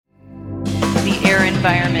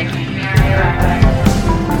environment.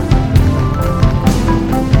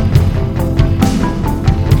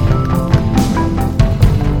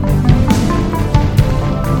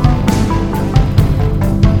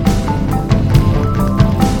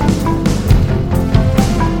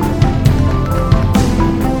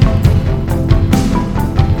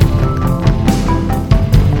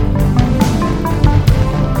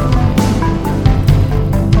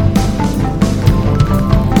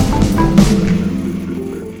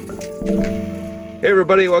 Hey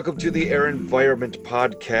everybody, welcome to the Air Environment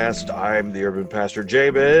Podcast. I'm the urban pastor,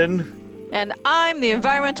 Jabin. And I'm the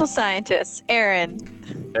environmental scientist, Erin.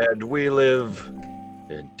 And we live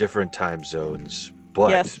in different time zones,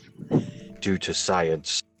 but Yes. due to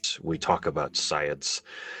science, we talk about science.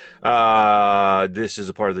 This is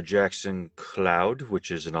a part of the Jackson Cloud,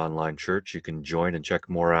 which is an online church. You can join and check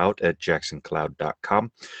more out at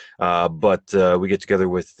jacksoncloud.com. But we get together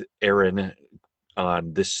with Erin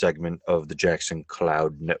on this segment of the Jackson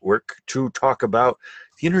Cloud Network to talk about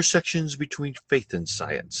the intersections between faith and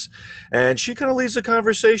science. And she kind of leads the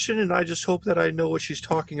conversation, and I just hope that I know what she's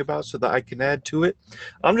talking about so that I can add to it.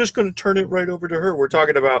 I'm just going to turn it right over to her. We're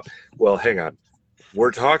talking about, well, hang on.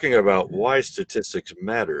 We're talking about why statistics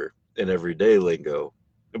matter in everyday lingo,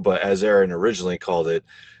 but as Erin originally called it,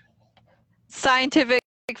 scientific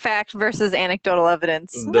fact versus anecdotal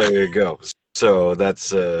evidence. There you go. So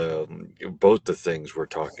that's both the things we're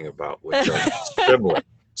talking about, which are similar.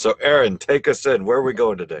 So, Erin, take us in. Where are we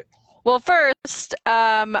going today? Well, first,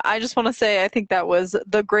 I just want to say I think that was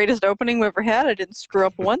the greatest opening we ever had. I didn't screw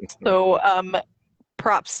up once, so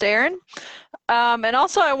props to Erin. And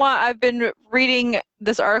also, I've been reading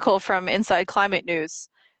this article from Inside Climate News,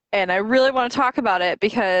 and I really want to talk about it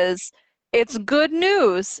because it's good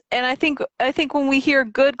news. And I think when we hear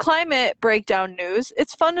good climate breakdown news,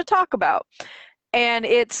 it's fun to talk about. And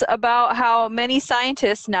it's about how many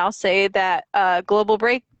scientists now say that global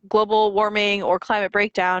warming or climate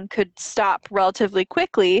breakdown could stop relatively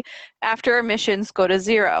quickly after emissions go to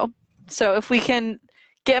zero. So if we can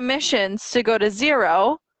get emissions to go to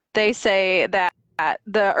zero, they say that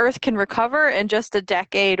the Earth can recover in just a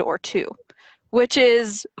decade or two, which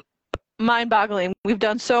is mind-boggling. We've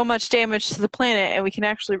done so much damage to the planet, and we can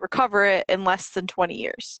actually recover it in less than 20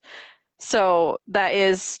 years. So that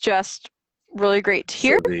is just really great to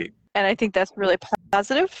hear, and I think that's really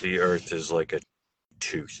positive. The Earth is like a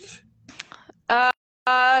tooth.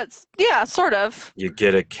 Yeah, sort of. You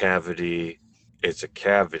get a cavity. It's a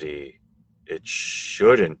cavity. It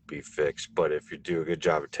shouldn't be fixed, but if you do a good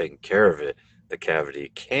job of taking care of it, the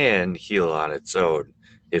cavity can heal on its own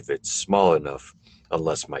if it's small enough.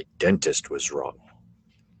 Unless my dentist was wrong.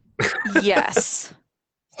 Yes.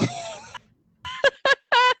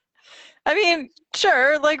 I mean,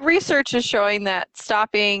 sure, like research is showing that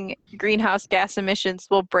stopping greenhouse gas emissions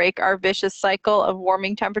will break our vicious cycle of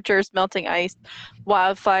warming temperatures, melting ice,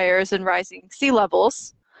 wildfires, and rising sea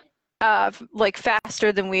levels, like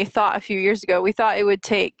faster than we thought a few years ago. We thought it would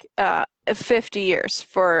take 50 years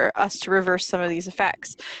for us to reverse some of these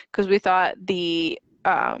effects because we thought the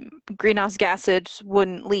greenhouse gases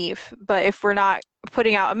wouldn't leave. But if we're not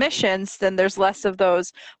putting out emissions, then there's less of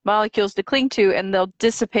those molecules to cling to and they'll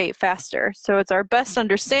dissipate faster. So it's our best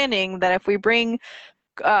understanding that if we bring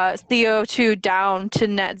CO2 down to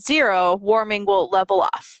net zero, warming will level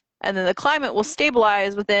off. And then the climate will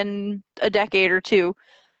stabilize within a decade or two.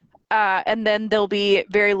 And then there'll be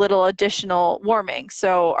very little additional warming.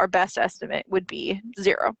 So our best estimate would be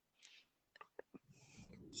zero.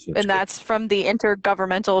 And that's from the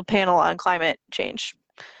Intergovernmental Panel on Climate Change.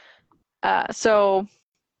 So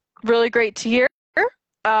really great to hear.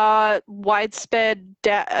 Widespread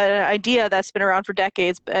idea that's been around for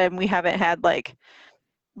decades, and we haven't had like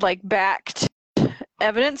backed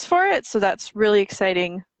evidence for it. So that's really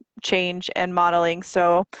exciting change and modeling.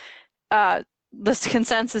 So this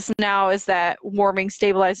consensus now is that warming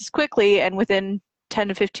stabilizes quickly and within 10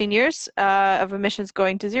 to 15 years of emissions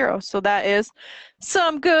going to zero. So that is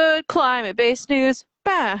some good climate-based news.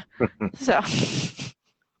 Bah. So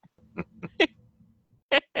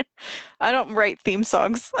I don't write theme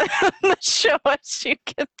songs on the show, as you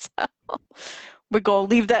can tell. We're going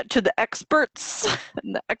to leave that to the experts,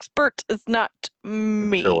 and the expert is not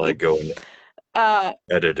me. Until I go and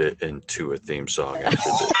edit it into a theme song after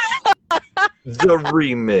the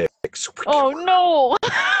remix. Oh, no.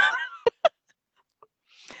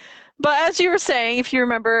 But as you were saying, if you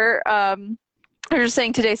remember, I was just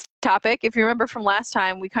saying today's topic, if you remember from last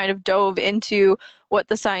time, we kind of dove into what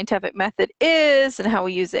the scientific method is and how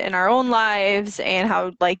we use it in our own lives and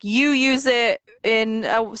how like you use it in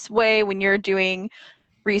a way when you're doing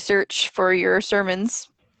research for your sermons.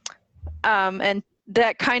 And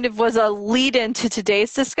that kind of was a lead into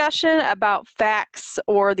today's discussion about facts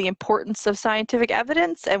or the importance of scientific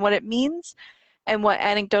evidence and what it means and what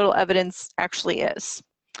anecdotal evidence actually is.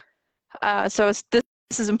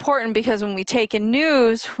 This is important because when we take in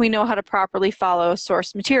news, we know how to properly follow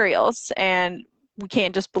source materials, and we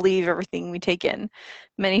can't just believe everything we take in.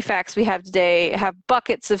 Many facts we have today have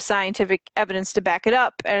buckets of scientific evidence to back it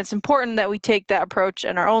up, and it's important that we take that approach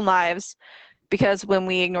in our own lives, because when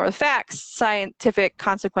we ignore the facts, scientific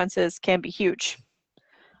consequences can be huge.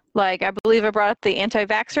 Like, I believe I brought up the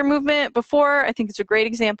anti-vaxxer movement before. I think it's a great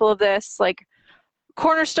example of this. Like,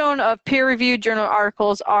 cornerstone of peer-reviewed journal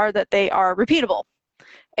articles are that they are repeatable.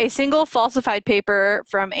 A single falsified paper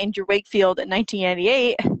from Andrew Wakefield in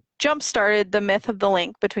 1998 jump-started the myth of the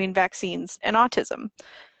link between vaccines and autism.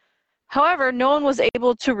 However, no one was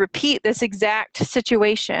able to repeat this exact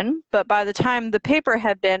situation, but by the time the paper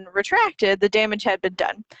had been retracted, the damage had been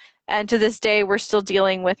done. And to this day, we're still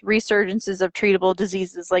dealing with resurgences of treatable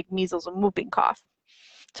diseases like measles and whooping cough.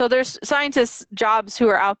 So there's scientists' jobs who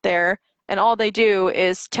are out there, and all they do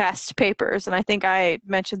is test papers. And I think I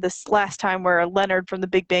mentioned this last time where Leonard from the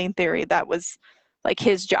Big Bang Theory, that was like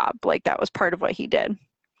his job. Like, that was part of what he did.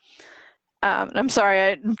 I'm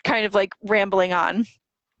sorry, I'm kind of like rambling on.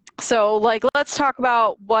 So, like, let's talk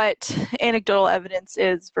about what anecdotal evidence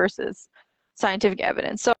is versus scientific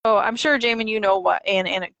evidence. So I'm sure, Jamin, you know what an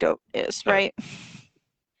anecdote is, right?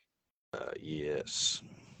 Yes,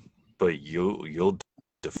 but you'll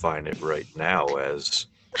define it right now as.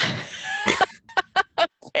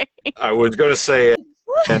 Okay. I was going to say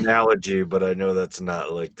analogy, but I know that's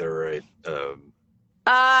not like the right.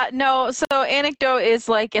 No, so anecdote is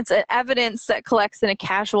like, it's an evidence that collects in a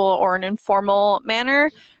casual or an informal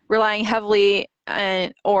manner, relying heavily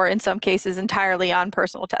or in some cases entirely on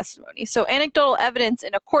personal testimony. So anecdotal evidence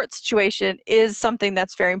in a court situation is something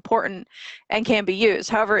that's very important and can be used.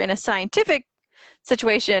 However, in a scientific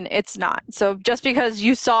situation, it's not. So just because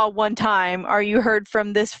you saw one time or you heard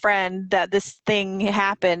from this friend that this thing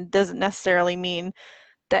happened doesn't necessarily mean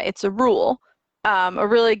that it's a rule. A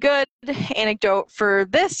really good anecdote for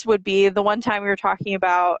this would be the one time we were talking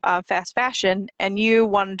about fast fashion, and you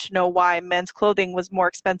wanted to know why men's clothing was more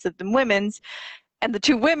expensive than women's, and the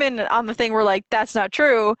two women on the thing were like, that's not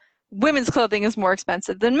true. Women's clothing is more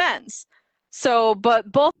expensive than men's. So,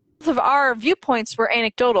 but both of our viewpoints were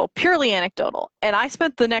anecdotal, purely anecdotal. And I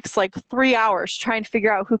spent the next like 3 hours trying to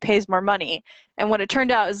figure out who pays more money. And what it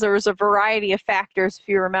turned out is there was a variety of factors, if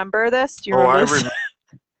you remember this. Do you remember this?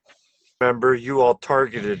 Remember, you all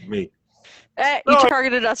targeted me. You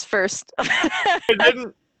targeted us first. I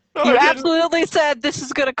didn't. No, you I absolutely said this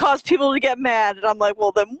is going to cause people to get mad. And I'm like,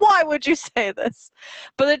 well, then why would you say this?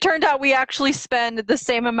 But it turned out we actually spend the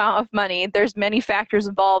same amount of money. There's many factors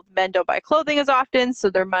involved. Men don't buy clothing as often,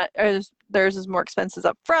 so theirs is more expensive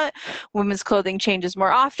up front. Women's clothing changes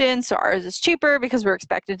more often, so ours is cheaper because we're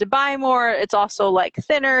expected to buy more. It's also like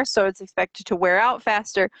thinner, so it's expected to wear out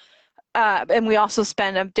faster. And we also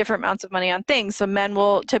spend different amounts of money on things. So men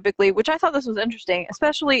will typically, which I thought this was interesting,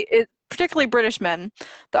 particularly British men.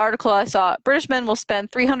 The article I saw, British men will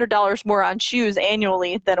spend $300 more on shoes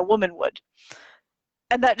annually than a woman would.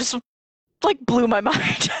 And that just like blew my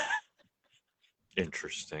mind.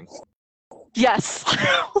 Interesting. Yes.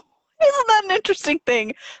 Isn't that an interesting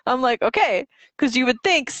thing? I'm like, okay, because you would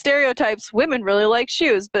think stereotypes, women really like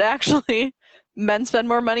shoes, but actually men spend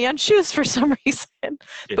more money on shoes for some reason.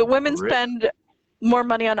 But women spend more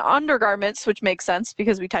money on undergarments, which makes sense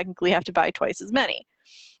because we technically have to buy twice as many.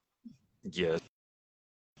 Yes.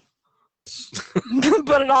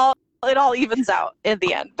 But it all evens out in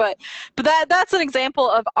the end. But that's an example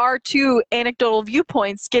of our two anecdotal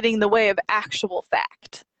viewpoints getting in the way of actual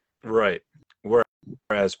fact. Right.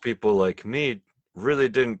 Whereas people like me really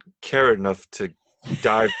didn't care enough to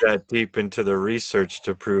dive that deep into the research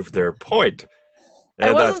to prove their point.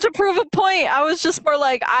 It wasn't to prove a point. I was just more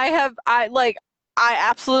like, I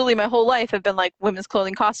absolutely my whole life have been like, women's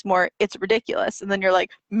clothing costs more, it's ridiculous. And then you're like,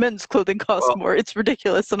 men's clothing costs more, it's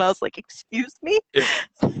ridiculous. And I was like, excuse me? If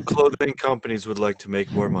clothing companies would like to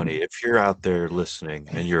make more money, if you're out there listening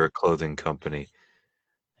and you're a clothing company,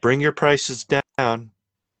 bring your prices down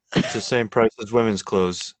to the same price as women's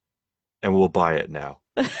clothes, and we'll buy it now.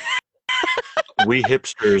 We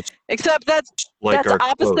hipsters, except that's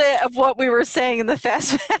opposite clothes. Of what we were saying in the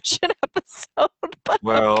fast fashion episode. But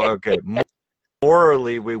well, okay.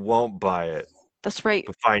 Morally, we won't buy it. That's right.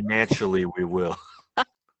 But financially, we will.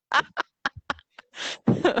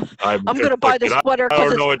 I'm gonna buy this sweater because I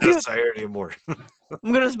don't know what to say anymore.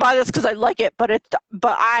 I'm gonna buy this because I like it, but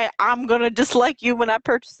I'm gonna dislike you when I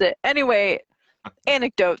purchase it. Anyway,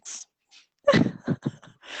 anecdotes.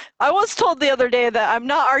 I was told the other day that I'm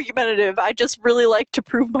not argumentative. I just really like to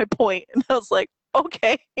prove my point. And I was like,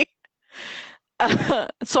 okay.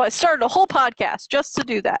 So I started a whole podcast just to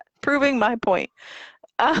do that, proving my point.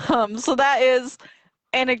 So that is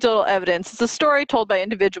anecdotal evidence. It's a story told by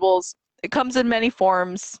individuals. It comes in many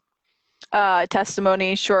forms.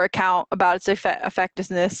 Testimony, short account about its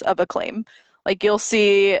effectiveness of a claim. Like you'll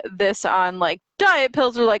see this on like diet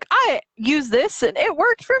pills are like, I use this and it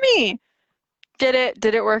worked for me. Did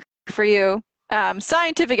it work for you?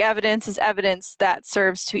 Scientific evidence is evidence that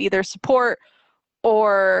serves to either support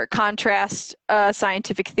or contrast a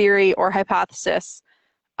scientific theory or hypothesis.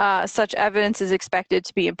 Such evidence is expected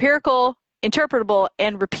to be empirical, interpretable,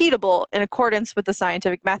 and repeatable in accordance with the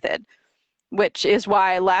scientific method, which is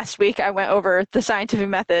why last week I went over the scientific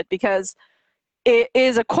method, because it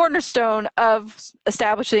is a cornerstone of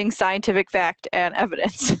establishing scientific fact and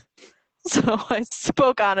evidence. So I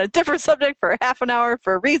spoke on a different subject for half an hour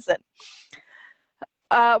for a reason.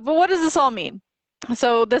 But what does this all mean?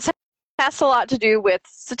 So this has a lot to do with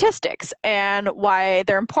statistics and why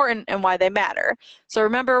they're important and why they matter. So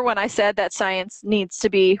remember when I said that science needs to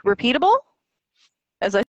be repeatable?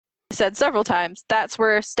 As I said several times, that's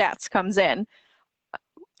where stats comes in.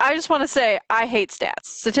 I just want to say I hate stats.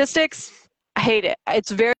 Statistics, I hate it.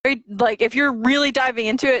 It's very, like, if you're really diving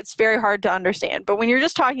into it, it's very hard to understand. But when you're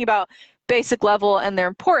just talking about basic level and their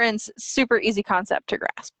importance, super easy concept to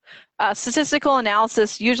grasp. Statistical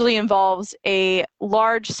analysis usually involves a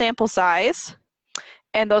large sample size,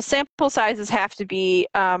 and those sample sizes have to be,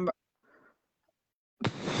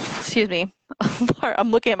 excuse me,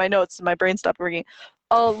 I'm looking at my notes and my brain stopped working.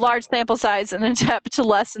 A large sample size in an attempt to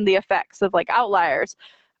lessen the effects of like outliers.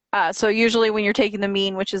 So usually when you're taking the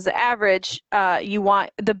mean, which is the average, you want,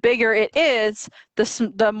 the bigger it is,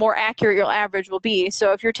 the more accurate your average will be.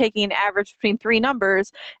 So if you're taking an average between three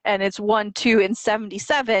numbers and it's 1, 2, and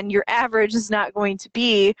 77, your average is not going to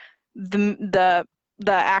be the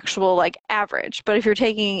actual like average. But if you're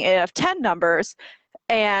taking it of 10 numbers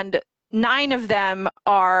and 9 of them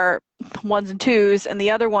are 1s and 2s and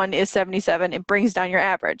the other one is 77, it brings down your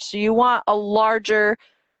average. So you want a larger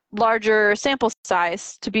sample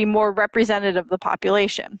size to be more representative of the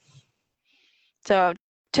population. So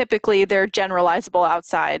typically they're generalizable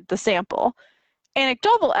outside the sample.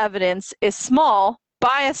 Anecdotal evidence is small,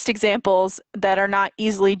 biased examples that are not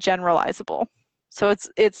easily generalizable. So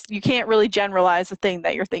it's you can't really generalize the thing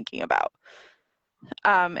that you're thinking about.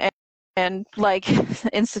 And like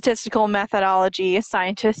in statistical methodology,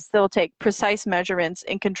 scientists still take precise measurements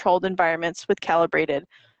in controlled environments with calibrated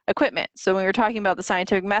equipment. So when we were talking about the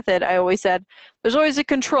scientific method, I always said there's always a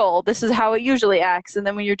control. This is how it usually acts. And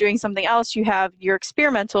then when you're doing something else, you have your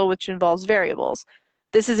experimental, which involves variables.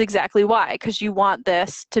 This is exactly why, because you want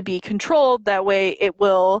this to be controlled. That way it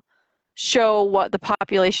will show what the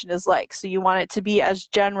population is like. So you want it to be as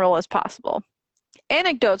general as possible.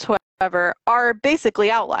 Anecdotes, however, are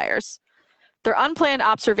basically outliers. They're unplanned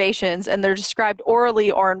observations and they're described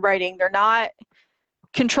orally or in writing. They're not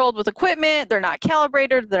controlled with equipment, they're not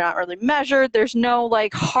calibrated, they're not really measured, there's no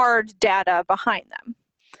like hard data behind them.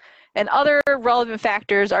 And other relevant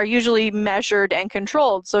factors are usually measured and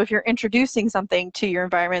controlled. So if you're introducing something to your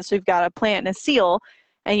environment, so you've got a plant and a seal,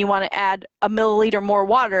 and you want to add a milliliter more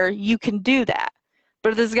water, you can do that.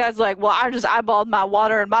 But if this guy's like, well, I just eyeballed my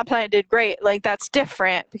water and my plant did great, like that's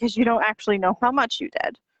different because you don't actually know how much you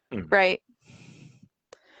did, right?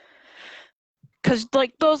 Because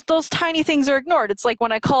like those tiny things are ignored. It's like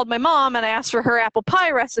when I called my mom and I asked for her apple pie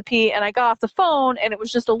recipe and I got off the phone and it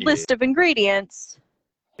was just a list of ingredients.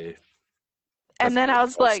 And then I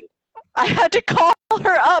was like, I had to call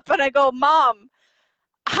her up and I go, Mom,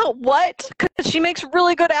 what? Because she makes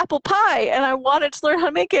really good apple pie and I wanted to learn how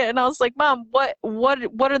to make it. And I was like, Mom, what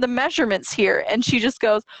are the measurements here? And she just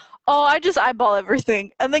goes, oh, I just eyeball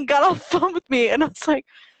everything. And then got off the phone with me and I was like,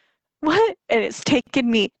 what? And it's taken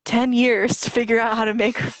me 10 years to figure out how to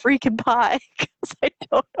make a freaking pie because I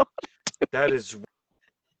don't know how to do That is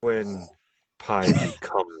when pie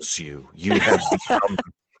becomes you. You have become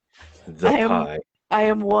the pie. I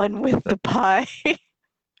am one with the pie.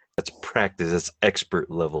 That's practice. That's expert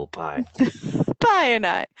level pie. Pie and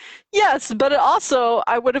I. Yes, but also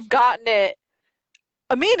I would have gotten it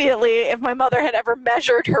immediately if my mother had ever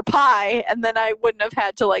measured her pie, and then I wouldn't have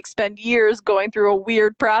had to like spend years going through a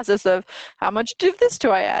weird process of how much of this do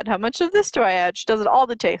I add? How much of this do I add? She does it all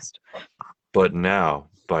to taste. But now,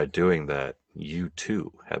 by doing that, you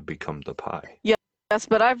too have become the pie. Yes,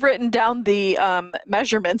 but I've written down the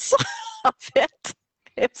measurements of it.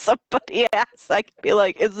 If somebody asks, I can be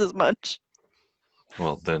like, is this much?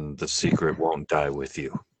 Well, then the secret won't die with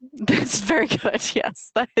you. That's very good.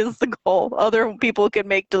 Yes, that is the goal. Other people can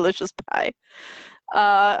make delicious pie.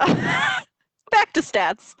 Uh, back to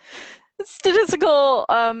stats. Statistical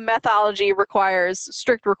methodology requires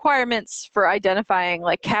strict requirements for identifying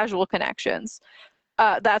like causal connections.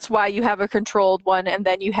 That's why you have a controlled one, and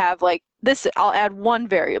then you have like this. I'll add one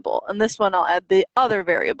variable, and this one I'll add the other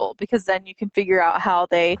variable, because then you can figure out how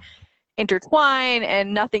they intertwine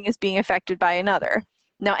and nothing is being affected by another.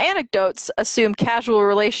 Now, anecdotes assume casual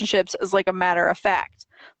relationships as like a matter of fact.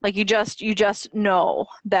 Like you just know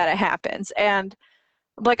that it happens. And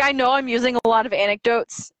like I know I'm using a lot of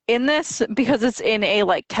anecdotes in this because it's in a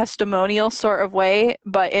like testimonial sort of way,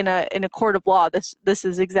 but in a court of law, this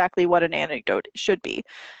is exactly what an anecdote should be.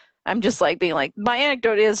 I'm just like being like, my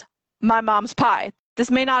anecdote is my mom's pie.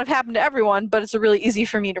 This may not have happened to everyone, but it's really easy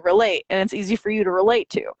for me to relate, and it's easy for you to relate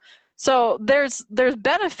to. So there's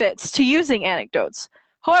benefits to using anecdotes.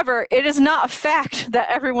 However, it is not a fact that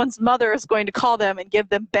everyone's mother is going to call them and give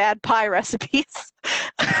them bad pie recipes.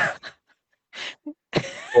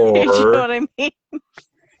 You know Or what I mean?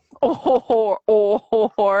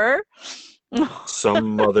 Or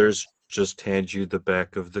some mothers just hand you the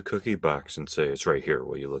back of the cookie box and say, "It's right here.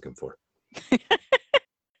 What are you looking for?"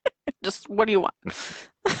 just what do you want?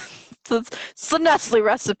 It's the Nestle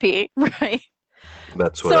recipe, right?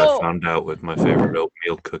 That's what I So found out with my favorite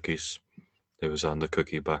oatmeal cookies. It was on the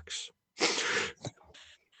cookie box.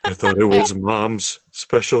 I thought it was mom's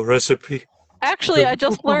special recipe. actually, I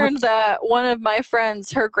just learned that one of my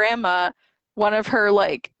friends, her grandma, one of her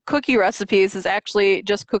like cookie recipes is actually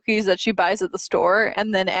just cookies that she buys at the store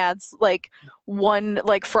and then adds like one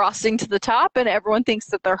like frosting to the top, and everyone thinks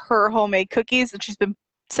that they're her homemade cookies, and she's been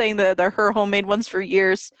saying that they're her homemade ones for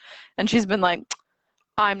years, and she's been like,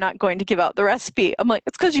 I'm not going to give out the recipe. I'm like,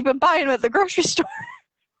 it's because you've been buying them at the grocery store.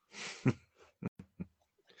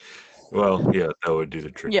 Well, yeah, that would do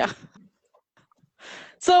the trick. Yeah.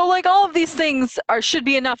 So like all of these things are should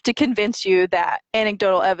be enough to convince you that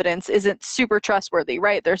anecdotal evidence isn't super trustworthy,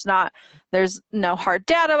 right? There's no hard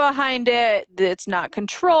data behind it. It's not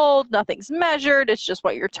controlled, nothing's measured, it's just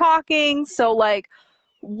what you're talking. So like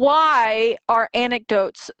why are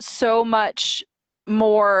anecdotes so much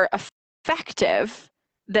more effective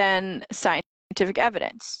than scientific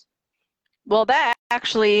evidence? Well, that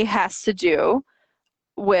actually has to do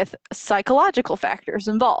with psychological factors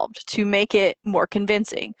involved to make it more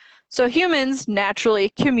convincing. So humans naturally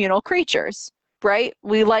communal creatures, right?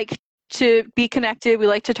 We like to be connected, we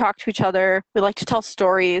like to talk to each other, we like to tell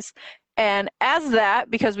stories. And as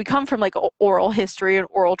that, because we come from like oral history and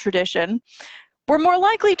oral tradition, we're more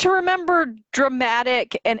likely to remember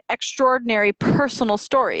dramatic and extraordinary personal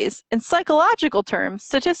stories. In psychological terms,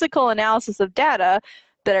 statistical analysis of data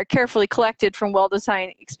that are carefully collected from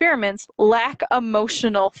well-designed experiments lack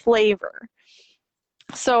emotional flavor.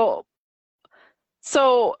 So,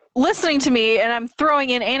 so listening to me, and I'm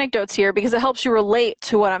throwing in anecdotes here because it helps you relate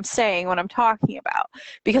to what I'm saying, what I'm talking about.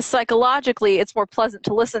 Because psychologically, it's more pleasant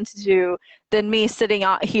to listen to than me sitting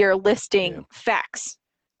out here listing facts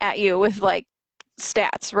at you with like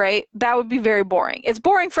stats, right? That would be very boring. It's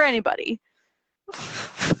boring for anybody.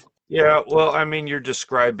 Yeah, well, I mean, you're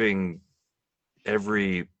describing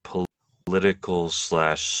every political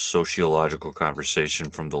slash sociological conversation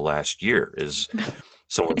from the last year. Is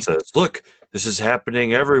someone says, "Look, this is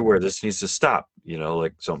happening everywhere. This needs to stop." You know,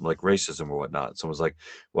 like something like racism or whatnot. Someone's like,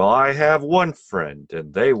 "Well, I have one friend,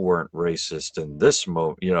 and they weren't racist in this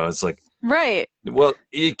moment." You know, it's like, Right. well,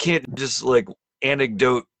 you can't just like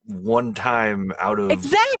anecdote one time out of.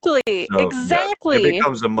 Exactly. So yeah, it Exactly.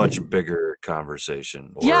 becomes a much bigger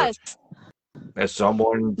conversation. Or Yes. as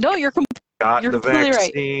someone No, got you're the completely right.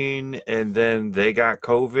 vaccine and then they got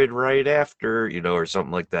COVID right after, you know, or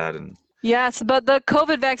something like that. Yes, but the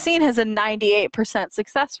COVID vaccine has a 98%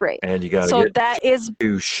 success rate. And you got to So get that is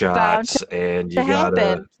two bound shots and to you got to,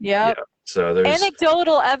 happen. yeah. Yep. So there's,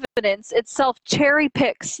 Anecdotal evidence itself cherry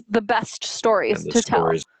picks the best stories and the to tell.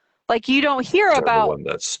 stories Like you don't hear are the about one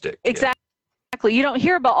that stick. Yeah. exactly. You don't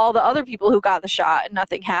hear about all the other people who got the shot and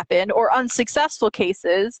nothing happened, or unsuccessful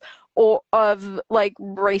cases or of like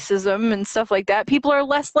racism and stuff like that. People are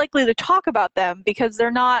less likely to talk about them because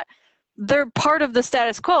they're part of the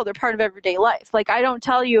status quo. They're part of everyday life. Like I don't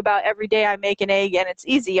tell you about every day I make an egg and it's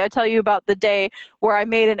easy. I tell you about the day where I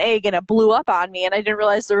made an egg and it blew up on me and I didn't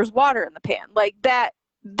realize there was water in the pan. Like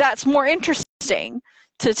that's more interesting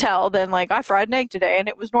to tell than like I fried an egg today and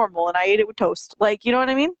it was normal and I ate it with toast. Like, you know what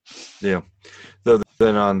I mean? Yeah. Though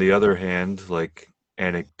then on the other hand, like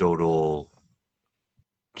anecdotal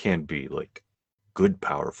can be like good,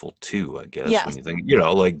 powerful too, I guess, when Yes. you think, you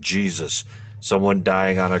know, like Jesus, someone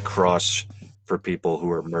dying on a cross for people who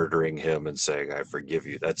are murdering him and saying, I forgive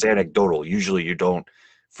you. That's anecdotal. Usually you don't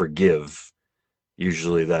forgive.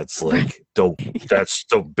 Usually that's like, that's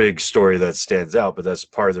the big story that stands out, but that's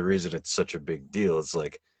part of the reason it's such a big deal. It's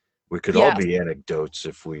like, we could all Yes, be anecdotes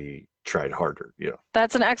if we tried harder, you know.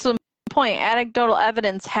 that's an excellent point. Anecdotal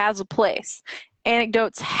evidence has a place.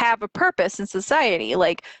 Anecdotes have a purpose in society.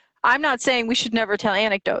 Like, I'm not saying we should never tell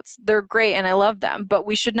anecdotes. They're great and I love them, but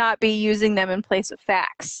we should not be using them in place of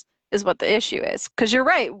facts, is what the issue is. Because you're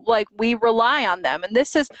right, like, we rely on them. And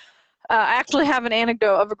this is, I actually have an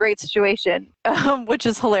anecdote of a great situation, which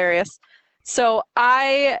is hilarious. So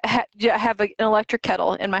I have an electric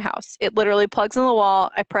kettle in my house. It literally plugs in the wall.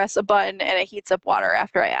 I press a button and it heats up water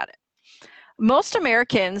after I add it. Most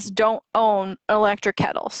Americans don't own an electric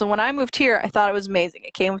kettle. So when I moved here, I thought it was amazing.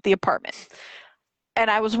 It came with the apartment. And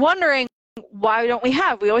I was wondering, why don't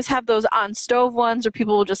we always have those on stove ones, or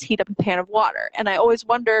people will just heat up a pan of water. And I always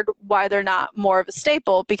wondered why they're not more of a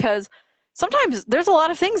staple, because sometimes there's a lot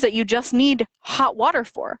of things that you just need hot water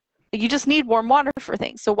for. You just need warm water for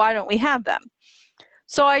things. So why don't we have them?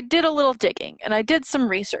 So I did a little digging and I did some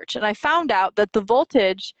research, and I found out that the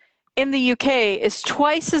voltage in the UK is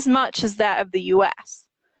twice as much as that of the US.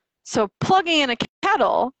 So plugging in a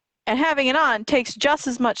kettle and having it on takes just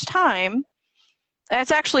as much time. And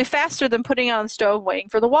it's actually faster than putting it on the stove waiting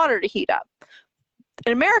for the water to heat up.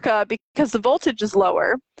 In America, because the voltage is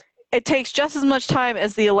lower, it takes just as much time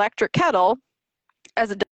as the electric kettle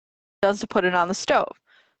as it does to put it on the stove.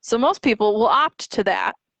 So most people will opt to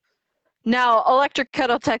that. Now, electric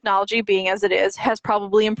kettle technology, being as it is, has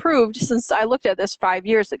probably improved since I looked at this 5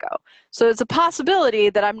 years ago. So it's a possibility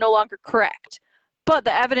that I'm no longer correct. But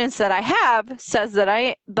the evidence that I have says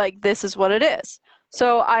that this is what it is.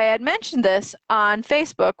 So I had mentioned this on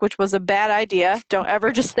Facebook, which was a bad idea. Don't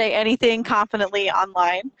ever just say anything confidently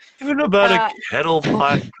online. Even about a kettle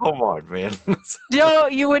pot? Come on, man.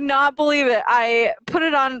 You would not believe it. I put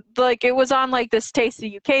it on, like, it was on, like, this Taste of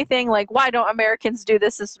UK thing, like, why don't Americans do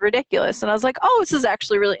this? This is ridiculous. And I was like, oh, this is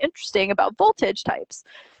actually really interesting about voltage types.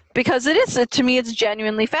 Because it is, to me, it's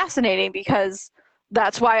genuinely fascinating, because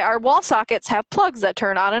that's why our wall sockets have plugs that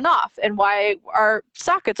turn on and off, and why our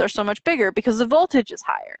sockets are so much bigger, because the voltage is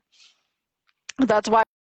higher. That's why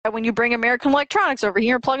when you bring American electronics over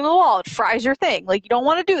here and plug in the wall, it fries your thing. Like, you don't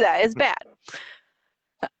want to do that. It's bad.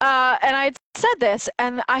 And I said this,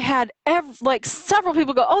 and I had several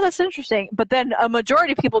people go, oh, that's interesting. But then a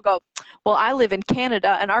majority of people go, well, I live in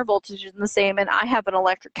Canada, and our voltage is the same, and I have an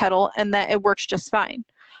electric kettle, and that it works just fine.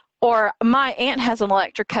 Or my aunt has an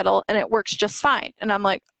electric kettle and it works just fine. And I'm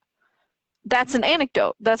like, that's an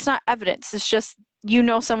anecdote. That's not evidence. It's just,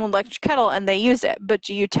 someone electric kettle and they use it. But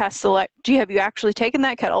do you have you actually taken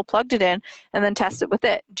that kettle, plugged it in, and then test it with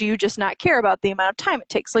it? Do you just not care about the amount of time it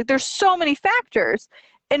takes? Like, there's so many factors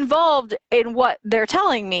involved in what they're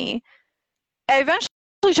telling me. I eventually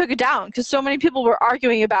took it down because so many people were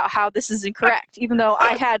arguing about how this is incorrect, even though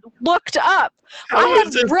I had looked up. How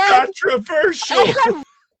is this controversial? I had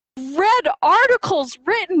read articles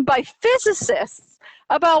written by physicists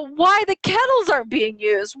about why the kettles aren't being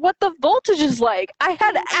used, what the voltage is like. I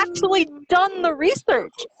had actually done the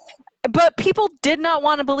research, but people did not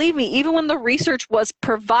want to believe me, even when the research was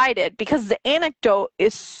provided, because the anecdote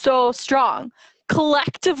is so strong.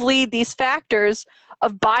 Collectively, these factors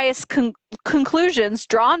of biased conclusions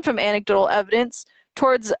drawn from anecdotal evidence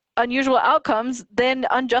towards unusual outcomes than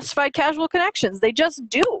unjustified casual connections. They just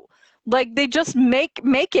do. Like, they just make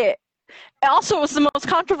it. Also, it was the most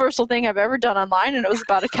controversial thing I've ever done online, and it was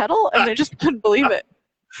about a kettle, and I just couldn't believe it.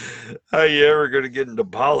 How you ever going to get into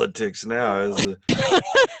politics now?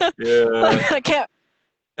 Yeah. I can't.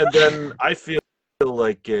 And then I feel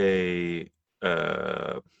like a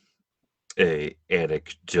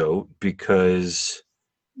anecdote, because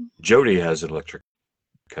Jody has an electric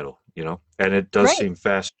kettle, and it does seem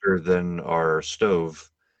faster than our stove.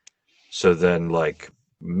 So then, like,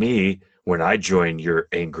 me, when I join your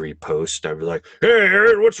angry post, I'd be like, hey,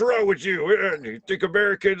 Aaron, what's wrong with you? You think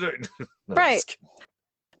Americans are... No, right.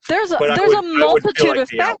 There's a multitude of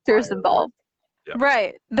factors involved. Yeah.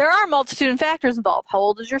 Right. There are a multitude of factors involved. How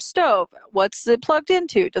old is your stove? What's it plugged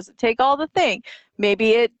into? Does it take all the thing?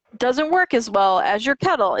 Maybe it doesn't work as well as your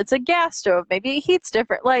kettle. It's a gas stove. Maybe it heats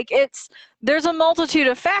different. There's a multitude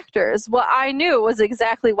of factors. What I knew was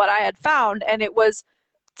exactly what I had found, and it was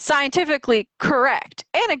scientifically correct.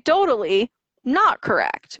 Anecdotally, not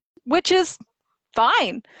correct, which is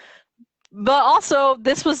fine. But also,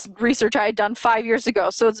 this was research I had done 5 years ago,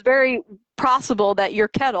 so it's very possible that your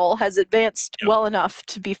kettle has advanced well enough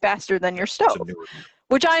to be faster than your stove,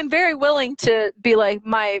 which I'm very willing to be like,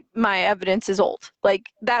 my evidence is old. Like,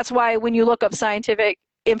 that's why when you look up scientific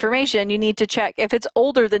information, you need to check if it's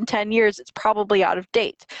older than 10 years, it's probably out of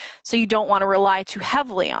date. So you don't want to rely too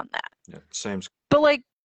heavily on that. Yeah, same's But like,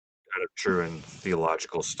 kind of true in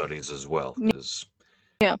theological studies as well, yeah, is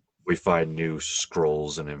we find new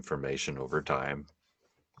scrolls and information over time.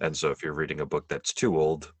 And so if you're reading a book that's too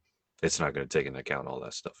old, it's not going to take into account all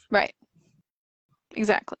that stuff. right.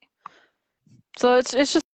 Exactly. So it's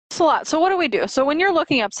just a lot. So what do we do? So when you're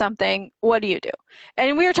looking up something, what do you do?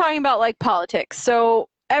 And we were talking about like politics. So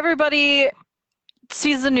everybody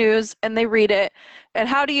sees the news and they read it. And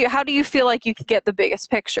how do you feel like you could get the biggest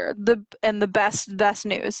picture, the best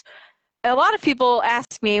news? A lot of people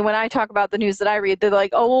ask me when I talk about the news that I read, they're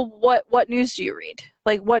like, "Oh, well, what news do you read?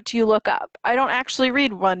 Like, what do you look up?" I don't actually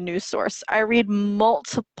read one news source. I read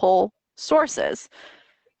multiple sources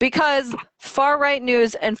because far right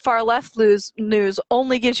news and far left news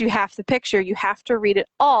only gives you half the picture. You have to read it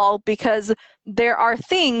all because there are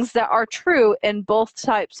things that are true in both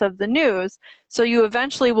types of the news. So you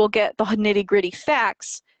eventually will get the nitty-gritty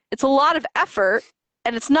facts. It's a lot of effort,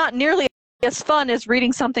 and it's not nearly as fun as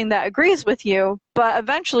reading something that agrees with you, but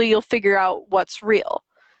eventually you'll figure out what's real.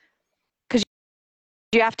 Because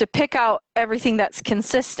you have to pick out everything that's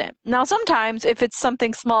consistent. Now, sometimes if it's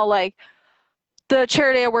something small like the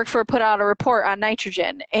charity I work for put out a report on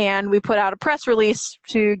nitrogen, and we put out a press release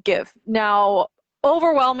to give. Now,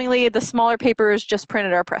 overwhelmingly, the smaller papers just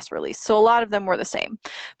printed our press release, so a lot of them were the same.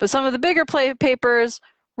 But some of the bigger papers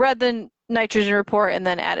read the nitrogen report and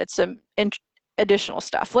then added some additional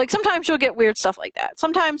stuff. Like sometimes you'll get weird stuff like that.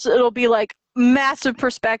 Sometimes it'll be like massive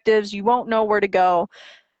perspectives, you won't know where to go,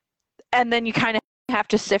 and then you kind of have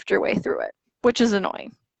to sift your way through it, which is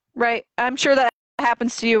annoying, right? I'm sure that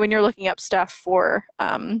happens to you when you're looking up stuff for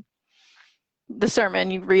the sermon.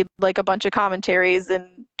 You read like a bunch of commentaries and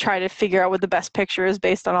try to figure out what the best picture is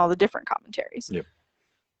based on all the different commentaries. Yep.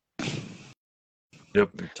 Yep,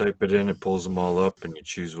 you type it in, it pulls them all up, and you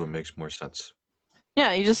choose what makes more sense.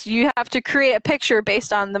 Yeah, you have to create a picture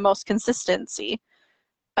based on the most consistency.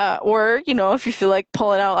 Or, if you feel like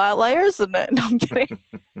pulling out outliers, then no, I'm kidding.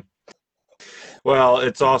 Well,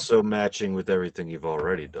 it's also matching with everything you've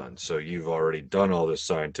already done. So you've already done all this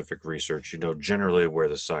scientific research. You know generally where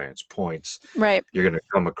the science points. Right. You're going to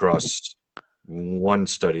come across one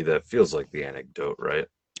study that feels like the anecdote, right?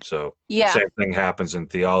 So yeah, same thing happens in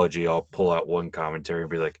theology. I'll pull out one commentary and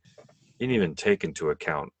be like, you didn't even take into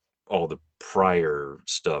account all the prior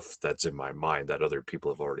stuff that's in my mind that other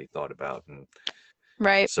people have already thought about. And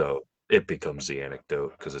right. so it becomes the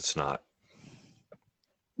anecdote because it's not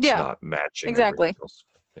Yeah, not matching exactly. everything else.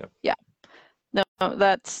 Yeah. No,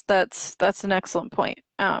 that's an excellent point.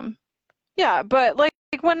 Yeah, but like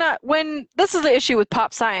when this is the issue with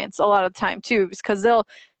pop science a lot of the time too, because they'll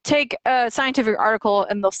take a scientific article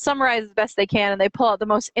and they'll summarize as best they can and they pull out the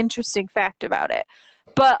most interesting fact about it.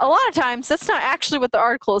 But a lot of times that's not actually what the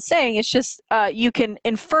article is saying. It's just you can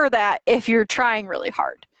infer that if you're trying really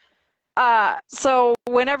hard. So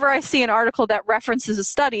whenever I see an article that references a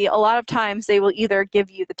study, a lot of times they will either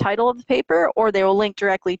give you the title of the paper or they will link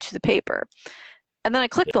directly to the paper. And then I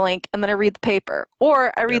click the link and then I read the paper.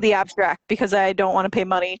 Or I read the abstract because I don't want to pay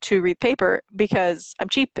money to read paper because I'm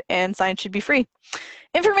cheap and science should be free.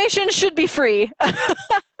 Information should be free.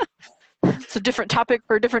 It's a different topic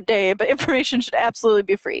for a different day, but information should absolutely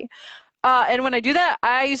be free. And when I do that,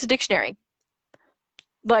 I use a dictionary.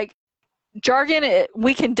 Like, jargon,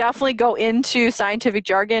 we can definitely go into scientific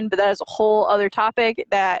jargon, but that is a whole other topic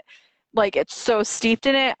that, like, it's so steeped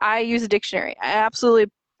in it. I use a dictionary. I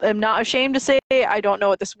absolutely am not ashamed to say I don't know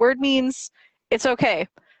what this word means. It's okay.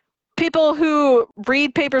 People who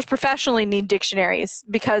read papers professionally need dictionaries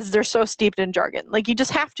because they're so steeped in jargon. Like, you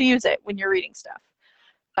just have to use it when you're reading stuff.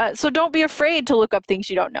 So don't be afraid to look up things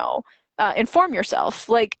you don't know. Inform yourself.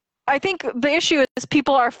 Like, I think the issue is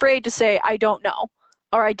people are afraid to say, I don't know,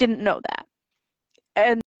 or I didn't know that.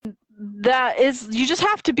 And that is, you just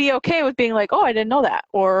have to be okay with being like, oh, I didn't know that,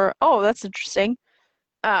 or, oh, that's interesting.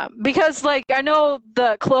 Because, like, I know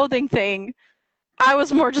the clothing thing, I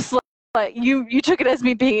was more just like you took it as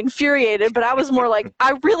me being infuriated, but I was more like,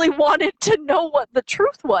 I really wanted to know what the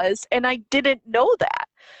truth was, and I didn't know that.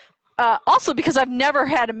 Also, because I've never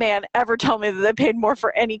had a man ever tell me that they paid more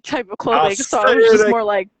for any type of clothing, so I was just more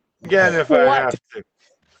like, again, if what? I have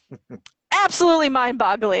to. Absolutely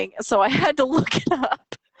mind-boggling. So I had to look it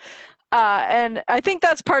up. And I think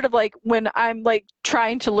that's part of, like, when I'm, like,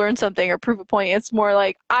 trying to learn something or prove a point, it's more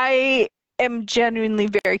like I am genuinely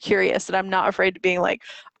very curious and I'm not afraid of being like,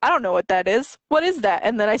 I don't know what that is. What is that?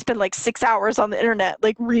 And then I spend like 6 hours on the internet,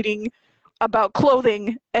 like, reading about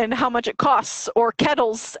clothing and how much it costs, or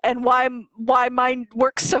kettles and why mine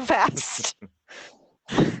works so fast.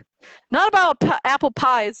 Not about apple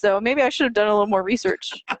pies, though. Maybe I should have done a little more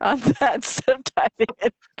research on that instead of diving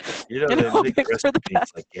in. They make For the recipes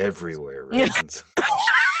best. like everywhere, Yeah. right?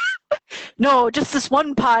 No, just this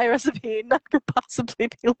one pie recipe. None could possibly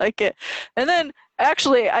be like it. And then,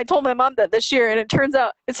 actually, I told my mom that this year, and it turns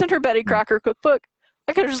out it's in her Betty Crocker cookbook.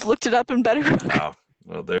 I could have just looked it up in Betty Crocker. Wow.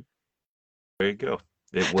 Well, there you go.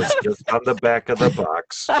 It was just on the back of the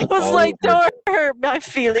box. I was all like, over don't hurt my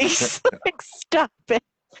feelings. Like, stop it.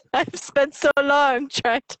 I've spent so long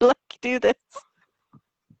trying to like do this.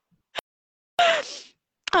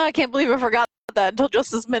 I can't believe I forgot that until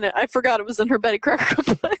just this minute. I forgot it was in her Betty Crocker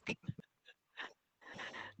cookbook.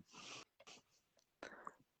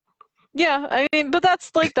 Yeah, I mean, but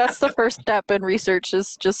that's the first step in research,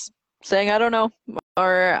 is just saying I don't know,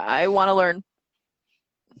 or I want to learn.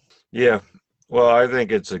 Yeah. Well, I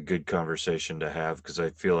think it's a good conversation to have, because I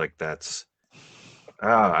feel like that's,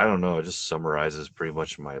 I don't know, it just summarizes pretty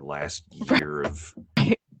much my last year of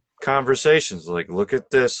conversations. Like, look at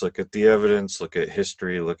this, look at the evidence, look at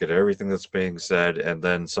history, look at everything that's being said, and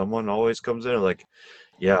then someone always comes in and like,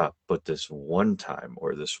 yeah, but this one time,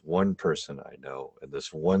 or this one person I know, in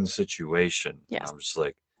this one situation, Yes. I'm just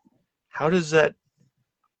like, how does that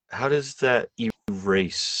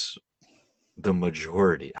erase the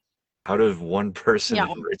majority? How does one person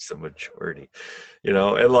erase the majority?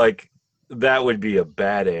 And like, that would be a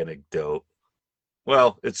bad anecdote.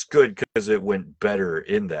 Well, it's good because it went better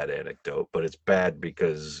in that anecdote, but it's bad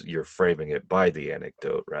because you're framing it by the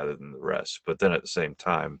anecdote rather than the rest. But then at the same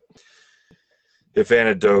time, if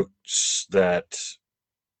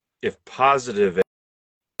positive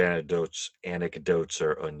anecdotes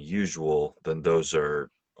are unusual, then those are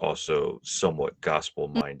also somewhat gospel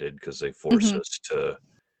minded, because they force us to,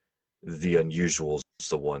 the unusual is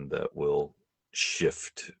the one that will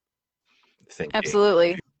shift thinking,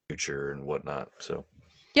 Absolutely, future and whatnot. So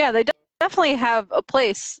yeah, they definitely have a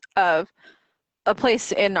place in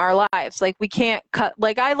our lives. Like, we can't cut,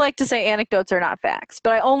 like, I like to say anecdotes are not facts,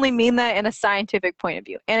 but I only mean that in a scientific point of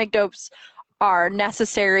view. Anecdotes are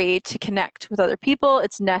necessary to connect with other people.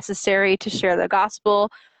 It's necessary to share the gospel.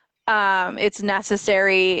 It's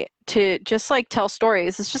necessary to just like tell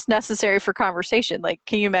stories. It's just necessary for conversation. Like,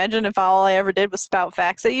 can you imagine if all I ever did was spout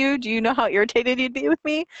facts at you? Do you know how irritated you'd be with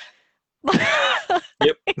me?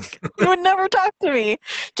 Yep. You would never talk to me.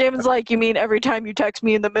 James like, you mean every time you text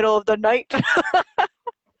me in the middle of the night?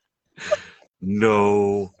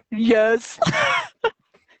 No. Yes.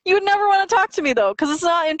 You would never want to talk to me, though, because it's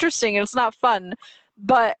not interesting and it's not fun.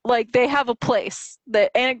 But like, they have a place. The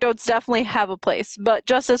anecdotes definitely have a place, but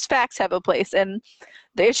just as facts have a place. And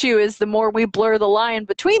the issue is, the more we blur the line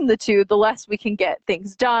between the two, the less we can get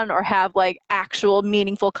things done or have like actual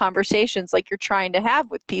meaningful conversations like you're trying to have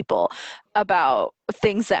with people about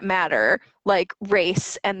things that matter, like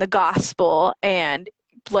race and the gospel and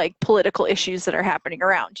like political issues that are happening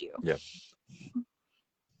around you. Yeah.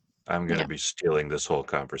 I'm going to be stealing this whole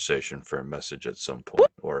conversation for a message at some point,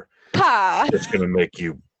 or it's going to make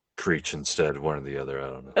you preach instead, one or the other. I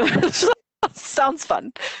don't know. Sounds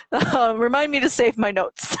fun. Remind me to save my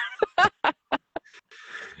notes.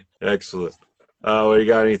 Excellent. Well, you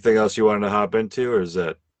got anything else you wanted to hop into, or is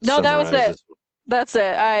that? No, that was it. That's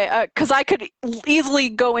it. Because I could easily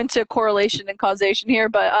go into correlation and causation here,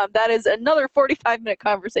 but that is another 45-minute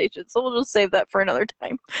conversation, so we'll just save that for another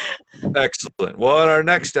time. Excellent. Well, in our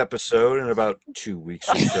next episode, in about 2 weeks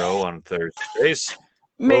or so, on Thursdays,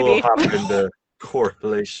 maybe we'll hop into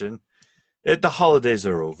correlation. The holidays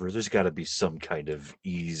are over. There's got to be some kind of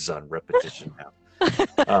ease on repetition now.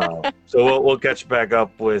 So we'll catch back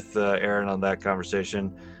up with Aaron on that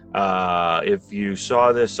conversation. If you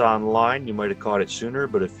saw this online, you might have caught it sooner,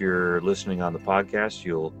 but if you're listening on the podcast,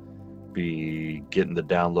 you'll be getting the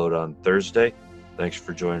download on Thursday. Thanks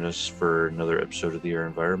for joining us for another episode of The Air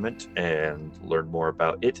Environment, and learn more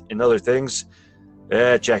about it and other things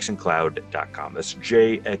at jacksoncloud.com. That's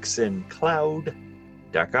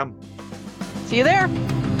jxncloud.com. See you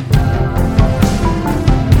there.